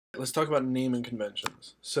let's talk about naming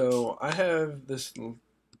conventions. So I have this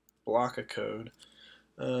block of code,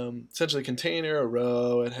 essentially a container, a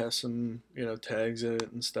row. It has some tags in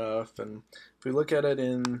it and stuff. And if we look at it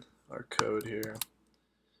in our code here,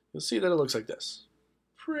 you'll see that it looks like this.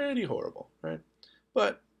 Pretty horrible, right?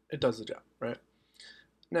 But it does the job, right?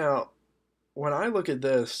 Now, when I look at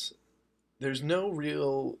this, there's no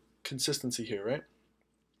real consistency here, right?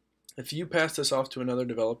 If you pass this off to another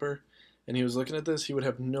developer and he was looking at this, he would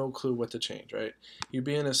have no clue what to change, right? He'd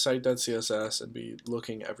be in his site.css and be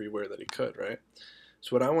looking everywhere that he could, right?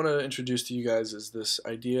 So what I want to introduce to you guys is this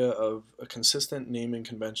idea of a consistent naming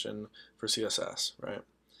convention for CSS, right?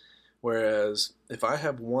 Whereas if I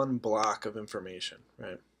have one block of information,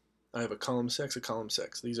 right? I have a column 6, a column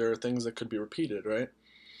 6. These are things that could be repeated, right?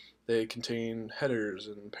 They contain headers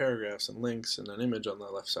and paragraphs and links and an image on the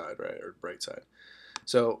left side, right, or right side.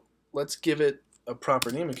 So let's give it a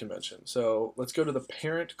proper naming convention. So let's go to the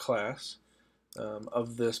parent class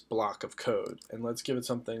of this block of code, and let's give it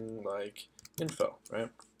something like info, right?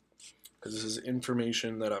 Because this is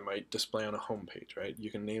information that I might display on a home page, right? You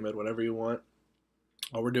can name it whatever you want.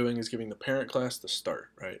 All we're doing is giving the parent class the start,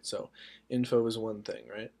 right? So info is one thing,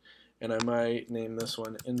 right? And I might name this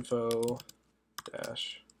one info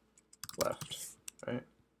dash left, right?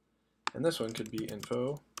 And this one could be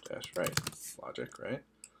info dash right, logic, right?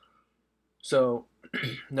 So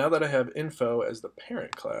now that I have info as the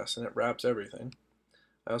parent class and it wraps everything,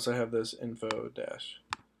 I also have this info dash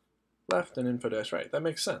left and info dash right. That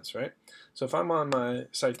makes sense, right? So if I'm on my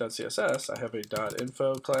site.css, I have a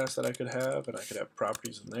 .info class that I could have, and I could have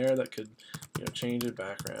properties in there that could change it,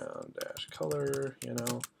 background dash color,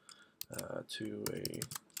 to a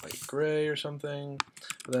light gray or something.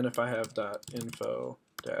 But then if I have .info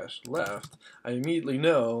dash left, I immediately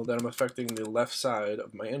know that I'm affecting the left side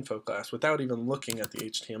of my info class without even looking at the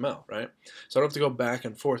HTML, right? So I don't have to go back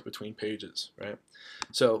and forth between pages, right?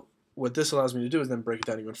 So what this allows me to do is then break it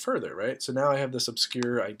down even further, right? So now I have this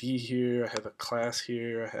obscure ID here, I have a class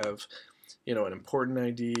here, I have an important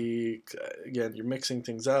ID. Again, you're mixing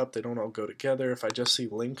things up, they don't all go together. If I just see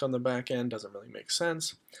link on the back end, doesn't really make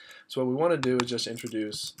sense. So what we want to do is just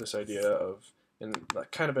introduce this idea of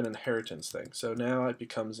kind of an inheritance thing. So now it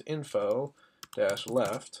becomes info dash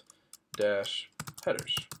left dash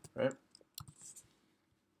headers, right?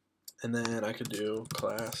 And then I could do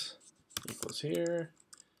class equals here,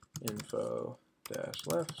 info dash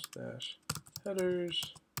left dash headers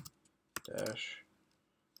dash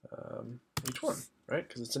h1, right?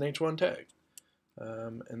 Because it's an h1 tag.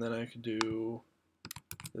 And then I could do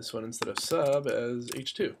this one instead of sub as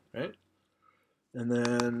h2, right? And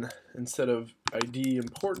then instead of ID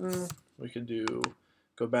important, we could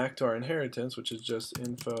go back to our inheritance, which is just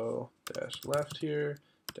info dash left here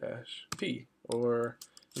dash p, or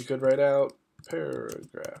you could write out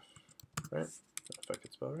paragraph, right? If I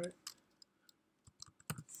could spell right.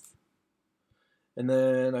 And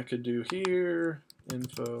then I could do here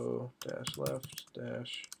info dash left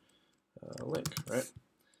dash link, right?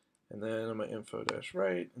 And then on my info dash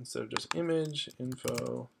right, instead of just image,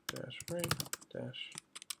 info dash right dash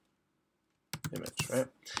image, right?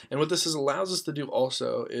 And what this allows us to do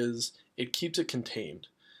also is it keeps it contained.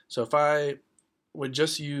 So if I would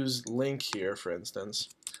just use link here, for instance,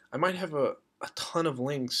 I might have a ton of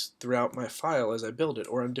links throughout my file as I build it,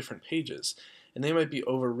 or on different pages. And they might be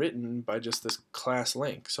overwritten by just this class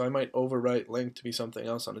link. So I might overwrite link to be something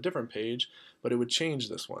else on a different page, but it would change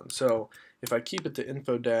this one. So if I keep it to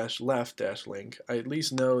info dash left dash link, I at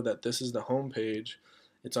least know that this is the home page,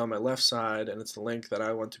 it's on my left side, and it's the link that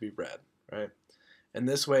I want to be read, right? And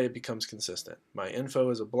this way it becomes consistent. My info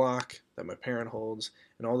is a block that my parent holds,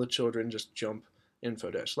 and all the children just jump info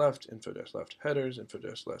dash left headers, info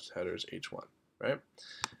dash left headers h1, right?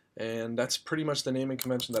 And that's pretty much the naming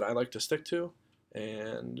convention that I like to stick to,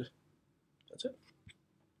 and that's it.